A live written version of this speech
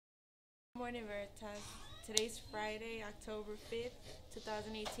Morning Veritas. Today's Friday, October 5th,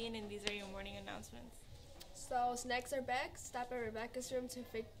 2018, and these are your morning announcements. So, snacks are back. Stop at Rebecca's room to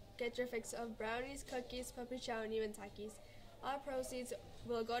get your fix of brownies, cookies, puppy chow, and even Takis. All proceeds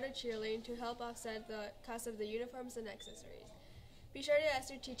will go to cheerleading to help offset the cost of the uniforms and accessories. Be sure to ask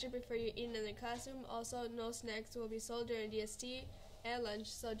your teacher before you eat in the classroom. Also, no snacks will be sold during DST and lunch,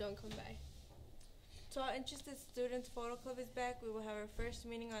 so don't come by. To all interested students, Photo Club is back. We will have our first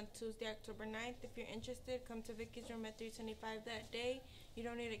meeting on Tuesday, October 9th. If you're interested, come to Vicky's room at 325 that day. You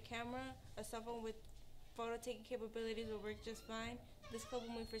don't need a camera. A cell phone with photo-taking capabilities will work just fine. This club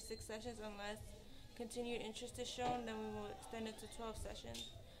will meet for 6 sessions unless continued interest is shown, then we will extend it to 12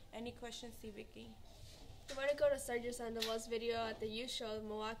 sessions. Any questions, see Vicky. You want to go to Sergio Sandoval's video at the Youth Show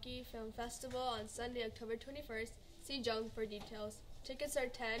Milwaukee Film Festival on Sunday, October 21st. See Jung for details. Tickets are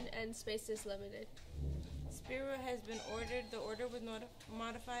 10 and space is limited. Spiro has been ordered. The order was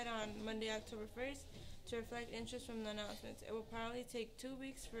modified on Monday, October 1st to reflect interest from the announcements. It will probably take 2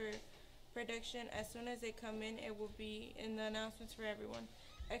 weeks for production. As soon as they come in, it will be in the announcements for everyone.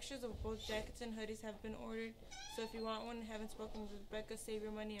 Extras of both jackets and hoodies have been ordered, so if you want one and haven't spoken with Rebecca, save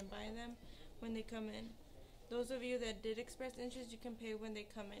your money and buy them when they come in. Those of you that did express interest, you can pay when they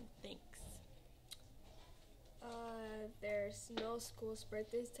come in. Thanks. There's no school's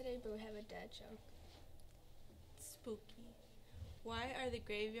birthdays today, but we have a dad joke. Spooky. Why are the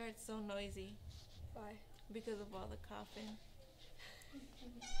graveyards so noisy? Why? Because of all the coughing.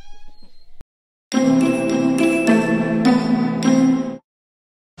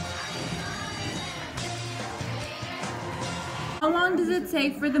 How long does it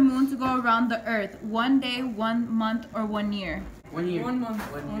take for the moon to go around the earth? 1 day, 1 month, or 1 year? 1 year. 1 month.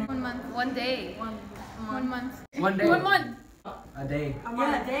 1 year. 1 month. 1 day. 1 month. 1 day. 1 month. A day.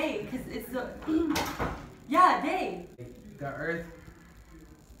 Yeah, a day, because it's the... yeah, a day. The earth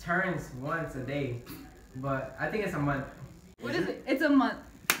turns once a day, but I think it's a month. What is it? It's a month.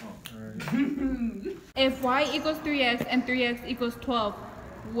 Oh, alright. If y equals 3x and 3x equals 12,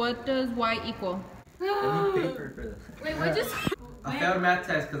 what does y equal? Wait, what just... I failed math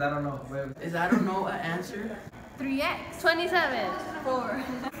test because I don't know. Is I don't know an answer? 3x. 27. 4.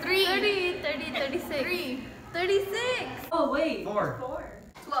 3. 30. 36. 3. 36. Oh, wait. 4.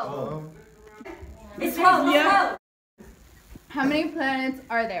 12. It's 12. Yeah. How many planets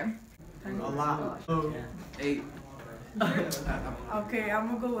are there? A lot. 8. Okay, I'm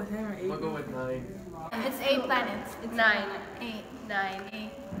gonna go with him. 8. We'll go with 9. It's 8 planets. It's 9. 8. 9.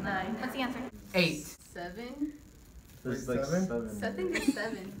 8. 9. What's the answer? 8. 7. There's like 7. 7 is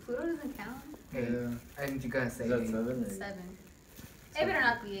 7. Pluto doesn't count. 8. I think you gotta say 8. 7? 7. It better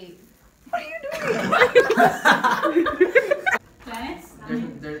not be 8. What are you doing? Planets?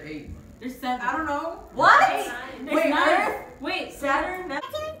 There's 8. There's 7. I don't know. What? Wait, 9. Earth? Wait, Saturn?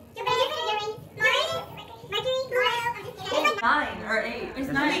 Neptune, Uranus, Mars, Mercury, Pluto. 9 or 8. There's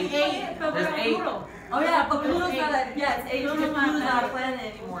 9. 8. But There's 8. Oh yeah, but Pluto's not a... Yeah, it's 8. Pluto's not a planet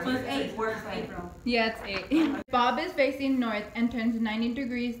anymore. So it's 8. Where's April? Yeah, it's 8. Bob is facing north and turns 90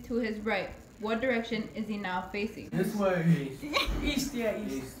 degrees to his right. What direction is he now facing? This way. East, yeah,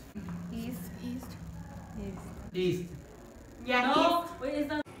 east. East. Yeah, no. East. Wait, is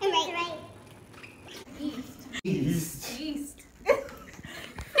that... Right. East. East.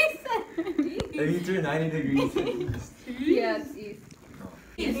 He turned 90 degrees to east. Yeah, it's east.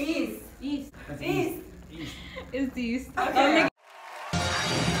 East. That's East. East. It's east. Okay.